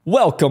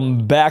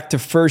Welcome back to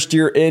First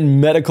Year in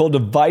Medical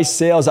Device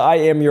Sales. I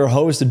am your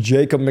host,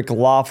 Jacob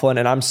McLaughlin,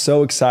 and I'm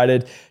so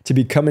excited to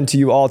be coming to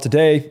you all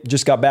today.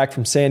 Just got back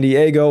from San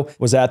Diego,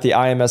 was at the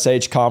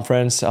IMSH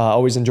conference.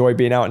 Always enjoy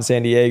being out in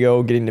San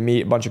Diego, getting to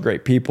meet a bunch of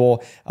great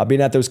people. Being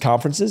at those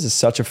conferences is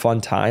such a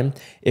fun time.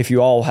 If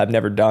you all have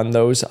never done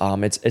those,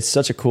 it's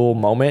such a cool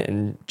moment,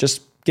 and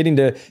just getting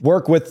to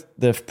work with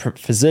the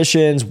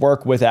physicians,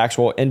 work with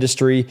actual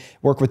industry,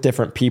 work with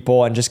different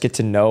people, and just get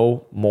to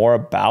know more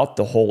about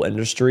the whole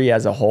industry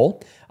as a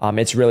whole.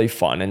 It's really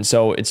fun. And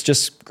so it's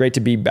just great to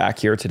be back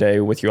here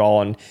today with you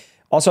all. And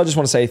also, I just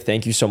want to say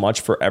thank you so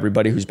much for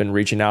everybody who's been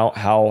reaching out,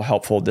 how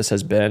helpful this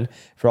has been,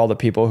 for all the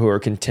people who are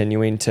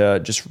continuing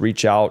to just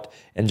reach out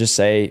and just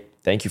say,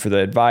 thank you for the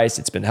advice.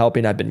 It's been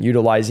helping. I've been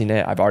utilizing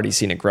it. I've already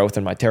seen a growth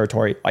in my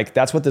territory. Like,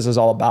 that's what this is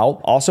all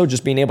about. Also,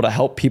 just being able to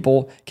help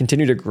people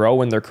continue to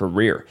grow in their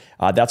career.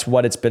 That's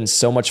what it's been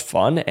so much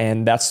fun.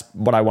 And that's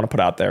what I want to put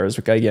out there is,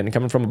 again,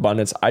 coming from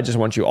abundance, I just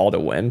want you all to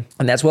win.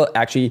 And that's what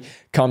actually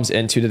comes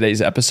into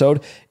today's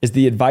episode, is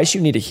the advice you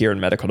need to hear in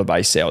medical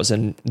device sales.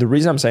 And the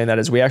reason I'm saying that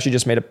is we actually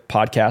just made a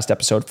podcast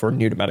episode for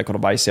new to medical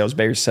device sales,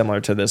 very similar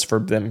to this for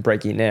them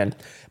breaking in.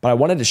 But I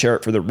wanted to share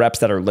it for the reps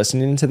that are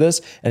listening to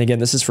this. And again,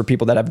 this is for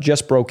people that have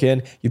just broke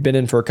in, you've been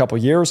in for a couple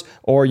of years,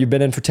 or you've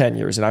been in for 10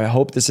 years. And I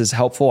hope this is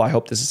helpful. I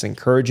hope this is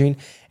encouraging.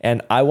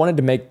 And I wanted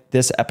to make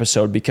this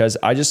episode because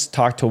I just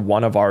talked to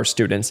one of our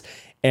students,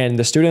 and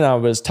the student I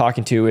was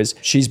talking to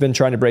she's been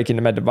trying to break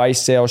into med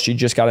device sales. She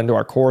just got into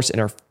our course,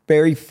 and her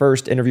very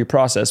first interview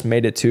process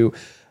made it to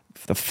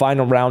the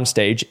final round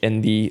stage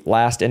in the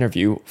last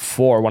interview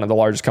for one of the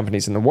largest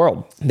companies in the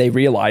world. They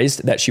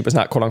realized that she was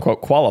not quote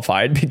unquote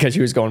qualified because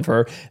she was going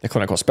for the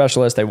clinical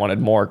specialist. They wanted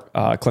more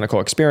clinical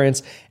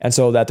experience. And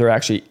so that they're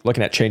actually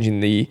looking at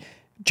changing the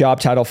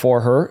job title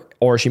for her,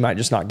 or she might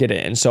just not get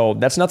it. And so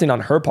that's nothing on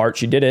her part.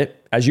 She did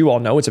it. As you all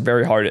know, it's a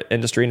very hard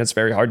industry, and it's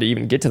very hard to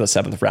even get to the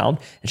 7th round.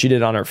 And she did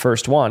it on her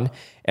first one.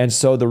 And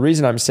so the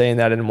reason I'm saying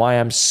that and why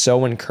I'm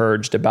so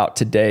encouraged about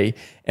today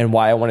and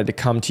why I wanted to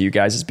come to you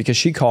guys is because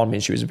she called me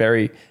and she was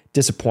very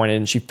disappointed,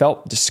 and she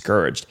felt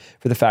discouraged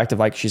for the fact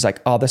of she's like,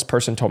 oh, this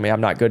person told me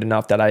I'm not good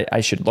enough, that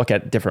I should look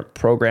at different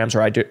programs,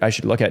 or I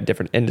should look at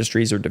different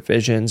industries or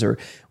divisions or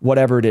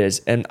whatever it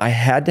is. And I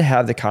had to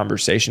have the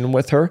conversation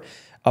with her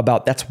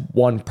about that's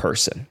one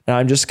person. And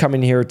I'm just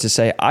coming here to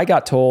say, I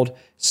got told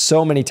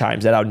so many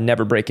times that I would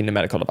never break into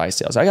medical device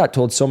sales. I got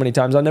told so many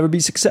times I'd never be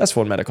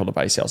successful in medical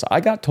device sales. I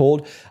got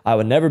told I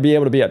would never be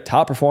able to be a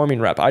top performing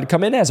rep. I'd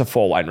come in as a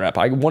full line rep.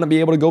 I want to be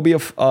able to go be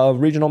a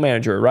regional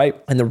manager, right?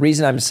 And the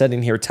reason I'm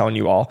sitting here telling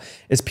you all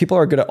is people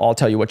are going to all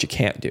tell you what you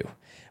can't do.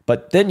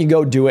 But then you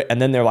go do it,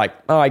 and then they're like,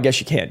 oh, I guess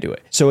you can't do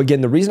it. So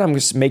again, the reason I'm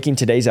just making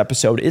today's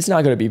episode, it's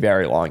not going to be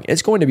very long.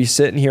 It's going to be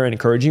sitting here and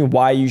encouraging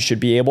why you should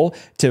be able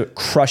to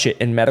crush it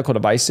in medical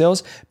device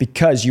sales,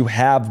 because you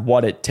have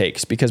what it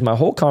takes. Because my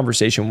whole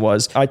conversation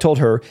was, I told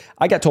her,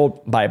 I got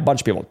told by a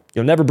bunch of people,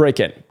 you'll never break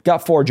in.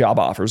 Got 4 job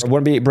offers. I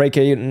want to break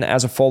in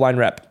as a full line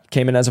rep.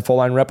 Came in as a full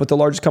line rep with the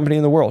largest company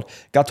in the world.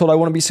 Got told I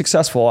want to be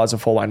successful as a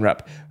full line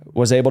rep.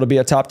 Was able to be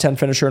a top 10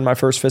 finisher in my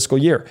first fiscal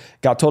year.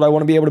 Got told I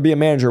want to be able to be a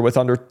manager with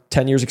under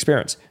 10 years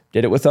experience.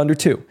 Did it with under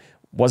 2.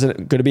 Wasn't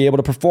going to be able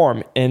to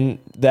perform in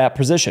that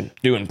position.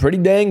 Doing pretty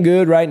dang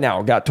good right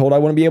now. Got told I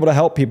want to be able to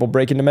help people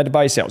break into med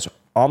device sales.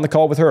 On the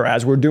call with her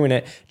as we're doing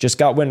it. Just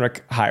got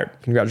Winrick hired.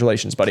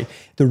 Congratulations, buddy.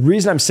 The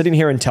reason I'm sitting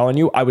here and telling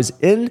you, I was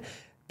in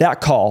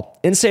that call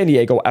in San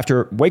Diego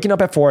after waking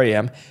up at 4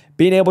 a.m.,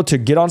 being able to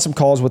get on some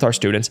calls with our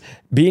students,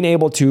 being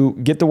able to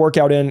get the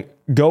workout in,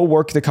 go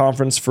work the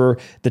conference for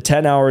the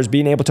 10 hours,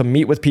 being able to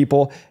meet with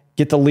people,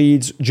 get the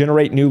leads,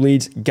 generate new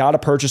leads, got a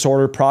purchase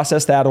order,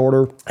 process that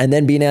order, and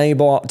then being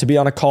able to be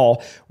on a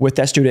call with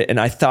that student. And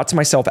I thought to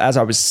myself, as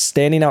I was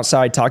standing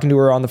outside talking to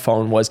her on the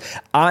phone, was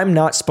I'm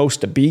not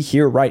supposed to be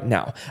here right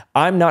now.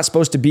 I'm not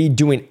supposed to be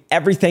doing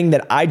everything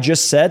that I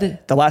just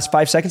said the last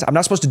 5 seconds. I'm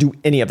not supposed to do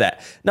any of that.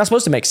 I'm not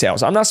supposed to make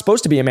sales. I'm not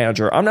supposed to be a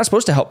manager. I'm not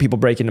supposed to help people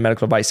break into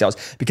medical device sales,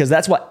 because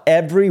that's what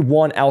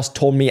everyone else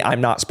told me I'm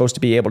not supposed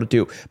to be able to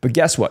do. But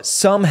guess what?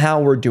 Somehow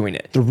we're doing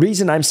it. The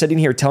reason I'm sitting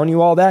here telling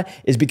you all that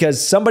is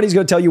because somebody's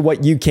going to tell you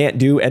what you can't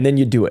do, and then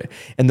you do it.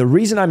 And the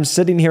reason I'm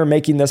sitting here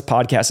making this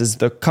podcast is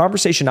the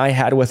conversation I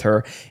had with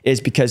her is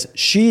because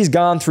she's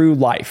gone through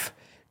life.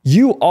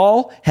 You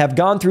all have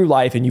gone through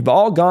life, and you've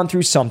all gone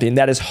through something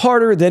that is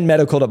harder than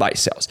medical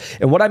device sales.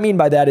 And what I mean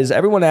by that is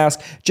everyone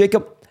asks,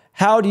 Jacob,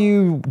 how do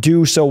you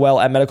do so well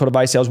at medical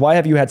device sales? Why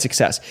have you had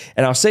success?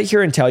 And I'll sit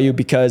here and tell you,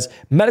 because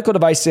medical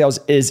device sales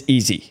is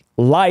easy.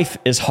 Life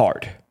is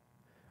hard.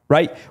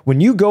 Right?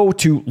 When you go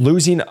to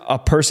losing a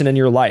person in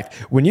your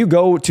life, when you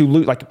go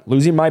to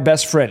losing my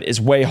best friend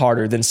is way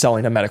harder than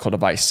selling a medical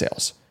device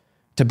sales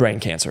to brain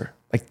cancer.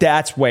 Like,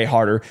 that's way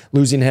harder.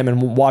 Losing him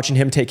and watching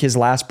him take his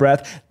last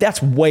breath,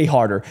 that's way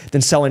harder than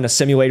selling a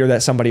simulator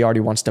that somebody already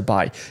wants to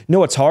buy. You know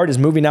what's hard is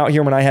moving out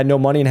here when I had no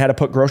money and had to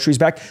put groceries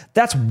back.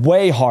 That's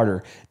way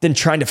harder than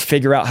trying to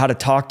figure out how to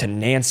talk to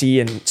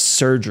Nancy and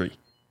surgery.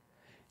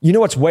 You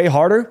know what's way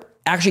harder?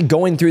 actually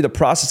going through the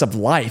process of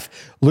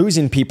life,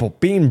 losing people,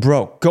 being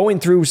broke, going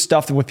through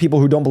stuff with people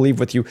who don't believe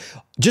with you,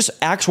 just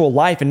actual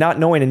life and not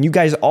knowing. And you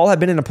guys all have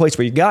been in a place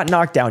where you got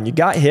knocked down, you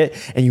got hit,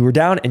 and you were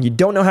down and you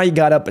don't know how you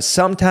got up, but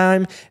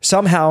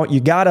somehow you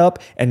got up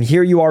and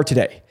here you are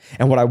today.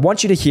 And what I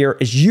want you to hear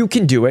is you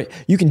can do it.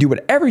 You can do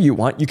whatever you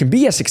want. You can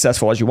be as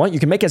successful as you want. You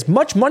can make as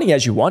much money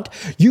as you want.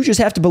 You just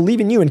have to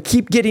believe in you and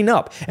keep getting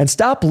up and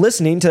stop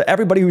listening to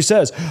everybody who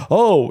says,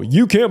 oh,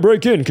 you can't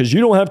break in because you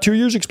don't have 2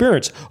 years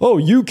experience. Oh,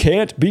 you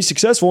can't be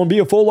successful and be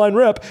a full line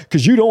rep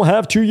because you don't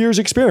have 2 years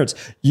experience.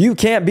 You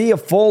can't be a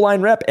full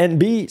line rep and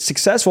be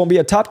successful and be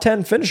a top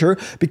 10 finisher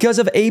because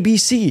of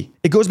ABC.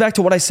 It goes back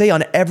to what I say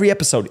on every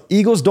episode.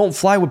 Eagles don't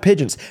fly with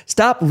pigeons.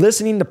 Stop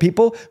listening to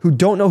people who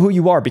don't know who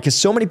you are, because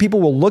so many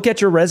people will look at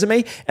your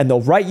resume and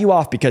they'll write you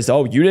off because,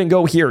 oh, you didn't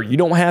go here, you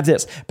don't have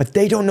this, but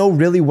they don't know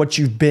really what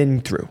you've been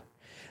through.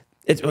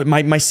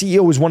 My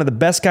CEO was one of the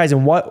best guys,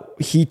 and what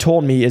he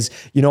told me is,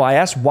 I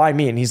asked why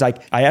me, and he's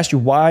like, I asked you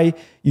why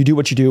you do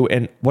what you do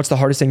and what's the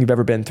hardest thing you've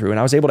ever been through. And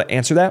I was able to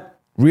answer that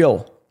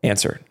real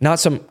answer, not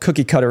some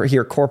cookie cutter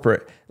here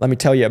corporate. Let me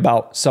tell you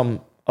about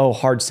some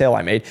hard sale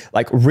I made,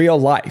 like real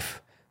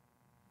life.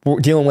 We're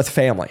dealing with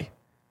family.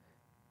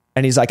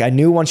 And he's like, I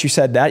knew once you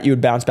said that, you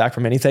would bounce back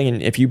from anything.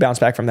 And if you bounce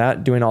back from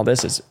that, doing all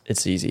this,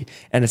 it's easy.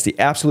 And it's the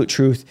absolute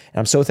truth. And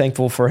I'm so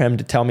thankful for him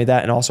to tell me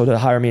that and also to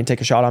hire me and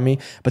take a shot on me.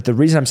 But the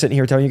reason I'm sitting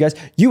here telling you guys,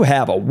 you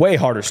have a way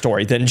harder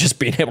story than just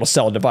being able to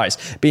sell a device,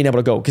 being able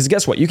to go. Because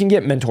guess what? You can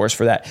get mentors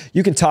for that.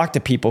 You can talk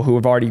to people who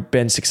have already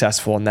been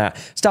successful in that.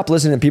 Stop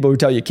listening to people who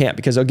tell you can't,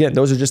 because again,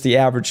 those are just the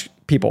average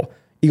people.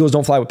 Eagles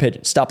don't fly with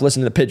pigeons. Stop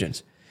listening to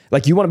pigeons.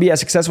 Like, you want to be as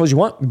successful as you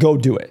want? Go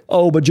do it.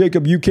 Oh, but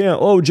Jacob, you can't.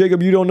 Oh,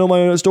 Jacob, you don't know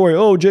my story.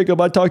 Oh,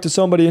 Jacob, I talked to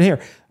somebody in here.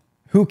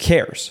 Who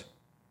cares?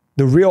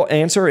 The real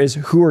answer is,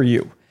 who are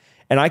you?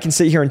 And I can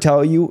sit here and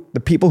tell you, the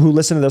people who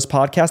listen to this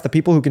podcast, the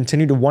people who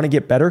continue to want to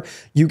get better,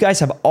 you guys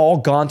have all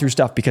gone through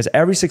stuff, because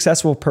every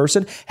successful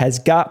person has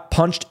got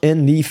punched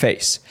in the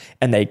face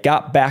and they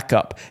got back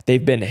up.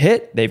 They've been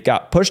hit, they've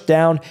got pushed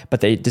down,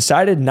 but they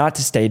decided not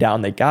to stay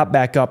down. They got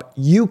back up.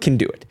 You can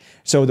do it.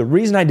 So the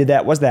reason I did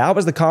that was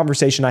the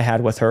conversation I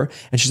had with her.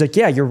 And she's like,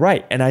 yeah, you're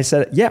right. And I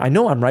said, yeah, I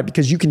know I'm right,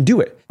 because you can do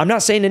it. I'm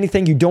not saying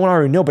anything you don't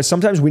already know, but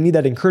sometimes we need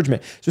that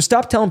encouragement. So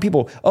stop telling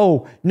people,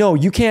 oh, no,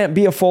 you can't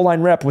be a full line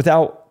rep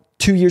without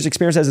 2 years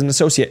experience as an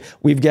associate.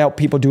 We've got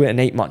people do it in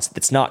 8 months.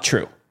 That's not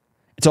true.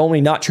 It's only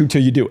not true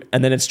till you do it.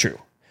 And then it's true,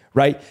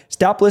 right?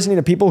 Stop listening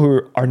to people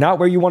who are not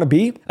where you want to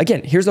be.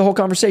 Again, here's the whole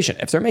conversation.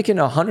 If they're making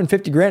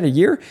 150 grand a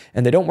year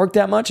and they don't work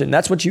that much and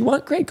that's what you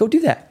want, great, go do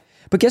that.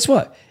 But guess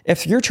what?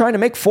 If you're trying to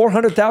make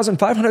 $400,000,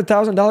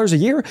 $500,000 a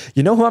year,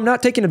 you know who I'm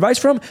not taking advice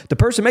from? The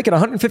person making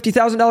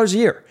 $150,000 a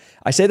year.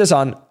 I say this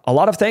on a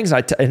lot of things. In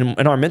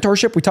our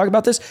mentorship, we talk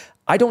about this.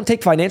 I don't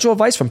take financial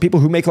advice from people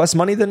who make less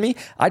money than me.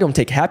 I don't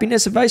take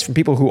happiness advice from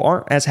people who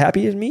aren't as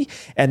happy as me.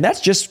 And that's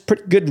just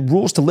pretty good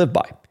rules to live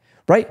by,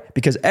 right?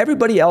 Because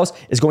everybody else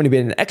is going to be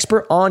an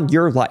expert on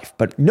your life.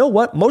 But you know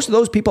what? Most of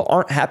those people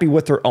aren't happy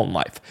with their own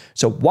life.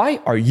 So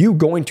why are you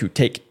going to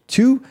take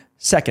 2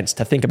 seconds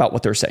to think about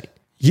what they're saying?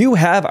 You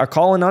have a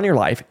calling on your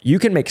life. You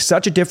can make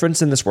such a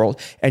difference in this world,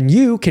 and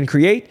you can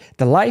create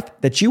the life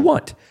that you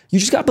want. You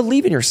just got to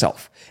believe in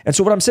yourself. And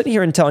so what I'm sitting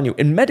here and telling you,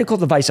 in medical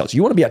device sales,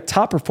 you want to be a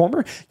top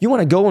performer? You want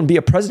to go and be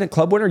a President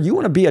Club winner? You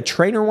want to be a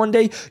trainer one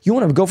day? You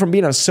want to go from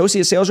being an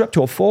associate sales rep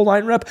to a full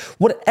line rep?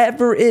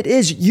 Whatever it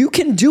is, you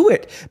can do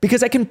it,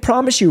 because I can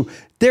promise you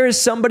there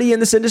is somebody in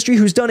this industry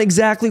who's done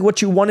exactly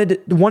what you want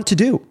to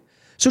do.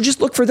 So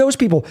just look for those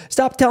people.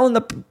 Stop telling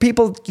the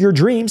people your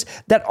dreams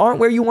that aren't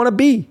where you want to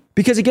be.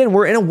 Because again,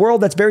 we're in a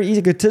world that's very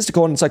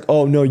egotistical, and it's like,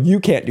 oh no, you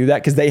can't do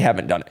that because they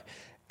haven't done it.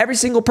 Every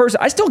single person,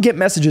 I still get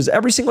messages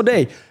every single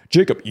day.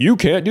 Jacob, you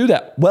can't do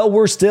that. Well,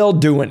 we're still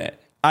doing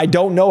it. I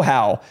don't know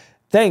how.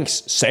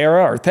 Thanks,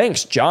 Sarah, or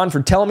thanks, John,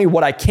 for telling me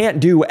what I can't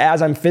do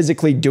as I'm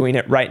physically doing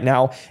it right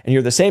now. And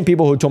you're the same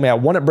people who told me I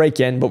wouldn't break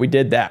in, but we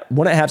did that.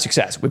 Wouldn't have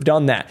success. We've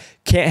done that.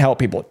 Can't help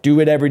people. Do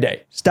it every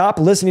day. Stop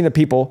listening to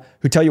people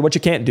who tell you what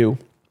you can't do.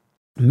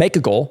 Make a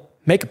goal,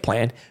 make a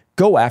plan,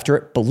 go after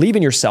it, believe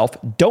in yourself,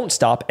 don't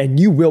stop, and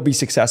you will be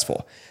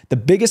successful. The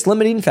biggest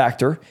limiting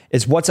factor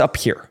is what's up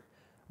here.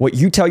 What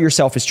you tell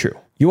yourself is true.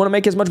 You want to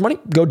make as much money?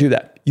 Go do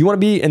that. You want to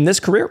be in this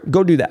career?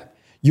 Go do that.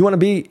 You want to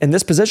be in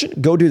this position?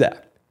 Go do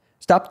that.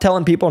 Stop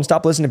telling people and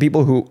stop listening to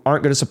people who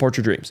aren't going to support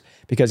your dreams.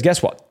 Because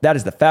guess what? That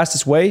is the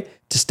fastest way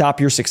to stop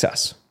your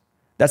success.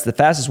 That's the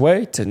fastest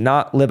way to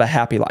not live a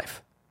happy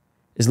life,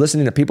 is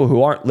listening to people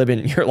who aren't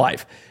living your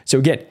life. So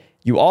again,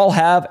 you all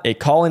have a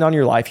calling on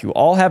your life. You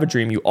all have a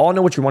dream. You all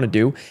know what you want to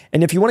do.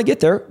 And if you want to get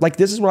there, like,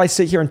 this is what I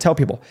sit here and tell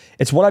people.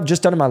 It's what I've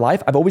just done in my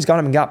life. I've always gone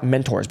up and got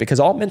mentors, because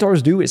all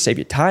mentors do is save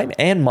you time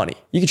and money.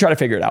 You can try to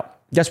figure it out.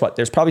 Guess what?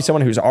 There's probably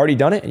someone who's already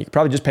done it, and you can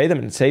probably just pay them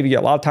and save you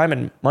a lot of time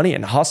and money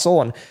and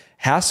hustle and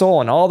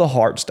hassle and all the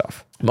hard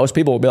stuff. Most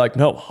people will be like,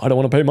 no, I don't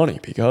want to pay money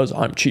because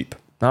I'm cheap.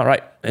 All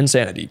right.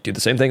 Insanity. Do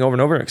the same thing over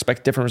and over and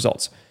expect different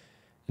results.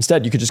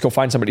 Instead, you could just go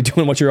find somebody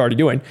doing what you're already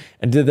doing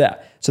and do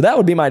that. So that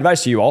would be my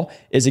advice to you all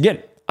is,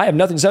 again, I have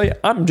nothing to tell you.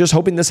 I'm just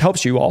hoping this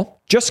helps you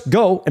all. Just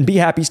go and be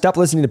happy. Stop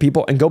listening to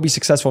people and go be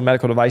successful in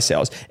medical device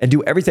sales and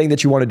do everything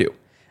that you want to do.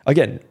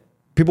 Again,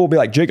 people will be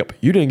like, Jacob,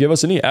 you didn't give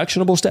us any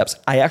actionable steps.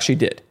 I actually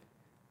did.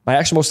 My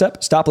actionable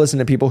step, stop listening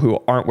to people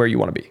who aren't where you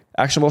want to be.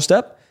 Actionable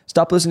step,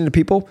 stop listening to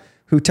people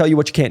who tell you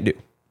what you can't do.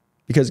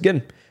 Because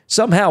again,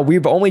 somehow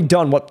we've only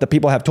done what the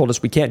people have told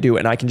us we can't do.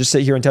 And I can just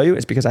sit here and tell you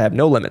it's because I have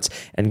no limits.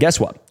 And guess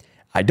what?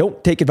 I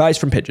don't take advice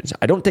from pigeons.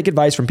 I don't take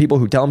advice from people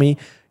who tell me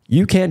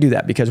you can't do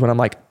that, because when I'm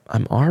like,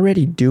 I'm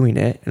already doing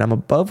it and I'm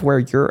above where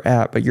you're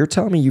at, but you're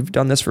telling me you've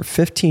done this for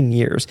 15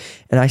 years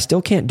and I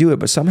still can't do it,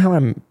 but somehow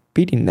I'm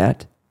beating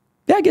that.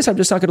 Yeah, I guess I'm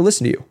just not going to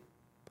listen to you.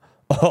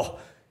 Oh,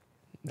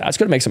 that's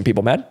going to make some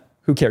people mad.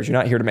 Who cares? You're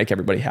not here to make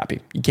everybody happy.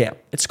 You can't.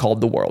 It's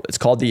called the world. It's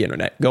called the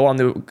internet. Go on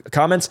the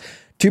comments.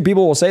 2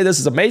 people will say this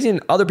is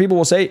amazing. Other people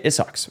will say it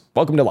sucks.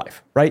 Welcome to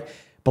life, right?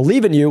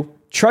 Believe in you,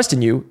 trust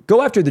in you,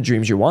 go after the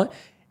dreams you want.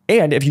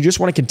 And if you just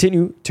want to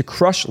continue to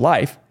crush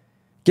life,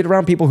 get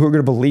around people who are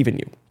going to believe in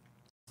you.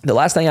 The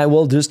last thing I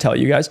will just tell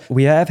you guys,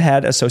 we have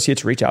had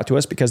associates reach out to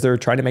us because they're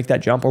trying to make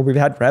that jump, or we've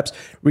had reps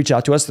reach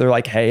out to us. They're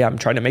like, hey, I'm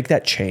trying to make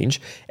that change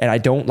and I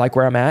don't like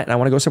where I'm at and I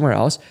want to go somewhere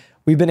else.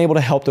 We've been able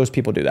to help those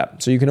people do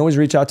that. So you can always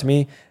reach out to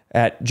me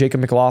at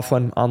Jacob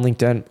McLaughlin on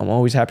LinkedIn. I'm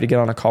always happy to get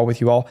on a call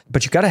with you all,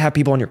 but you got to have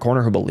people in your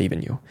corner who believe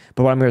in you.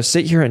 But what I'm going to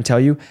sit here and tell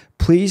you,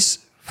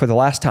 please, for the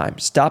last time,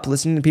 stop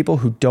listening to people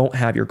who don't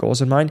have your goals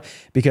in mind.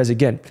 Because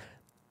again,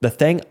 the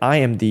thing I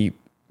am the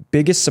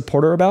biggest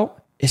supporter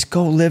about is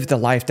go live the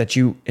life that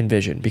you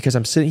envision. Because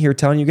I'm sitting here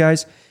telling you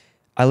guys,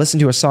 I listen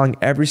to a song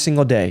every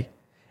single day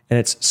and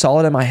it's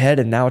solid in my head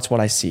and now it's what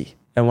I see.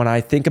 And when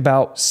I think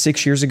about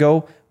 6 years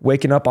ago,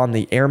 waking up on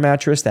the air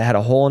mattress that had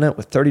a hole in it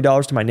with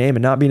 $30 to my name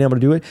and not being able to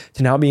do it,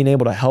 to now being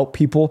able to help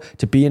people,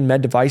 to be in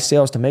med device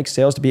sales, to make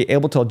sales, to be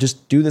able to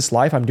just do this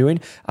life I'm doing,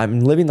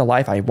 I'm living the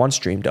life I once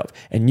dreamed of.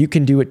 And you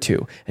can do it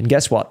too. And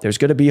guess what? There's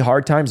going to be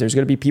hard times. There's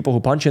going to be people who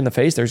punch you in the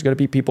face. There's going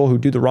to be people who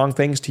do the wrong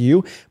things to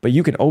you, but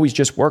you can always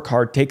just work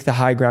hard, take the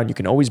high ground. You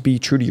can always be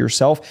true to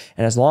yourself.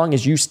 And as long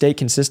as you stay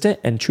consistent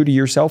and true to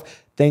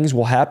yourself, things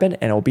will happen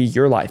and it'll be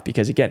your life.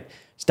 Because again,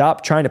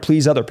 stop trying to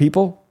please other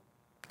people.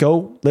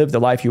 Go live the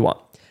life you want.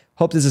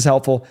 Hope this is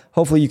helpful.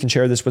 Hopefully you can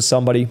share this with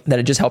somebody that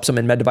it just helps them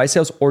in med device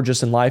sales or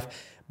just in life.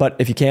 But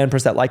if you can,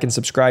 press that like and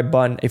subscribe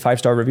button. A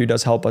 5-star review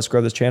does help us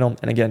grow this channel.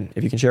 And again,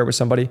 if you can share it with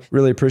somebody,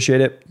 really appreciate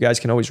it. You guys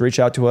can always reach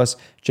out to us,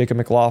 Jacob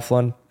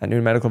McLaughlin at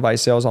New Medical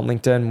Device Sales on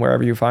LinkedIn,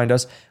 wherever you find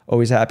us.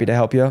 Always happy to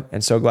help you.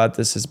 And so glad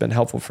this has been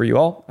helpful for you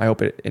all. I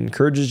hope it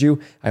encourages you.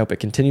 I hope it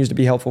continues to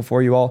be helpful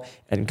for you all.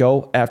 And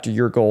go after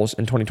your goals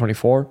in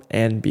 2024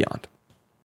 and beyond.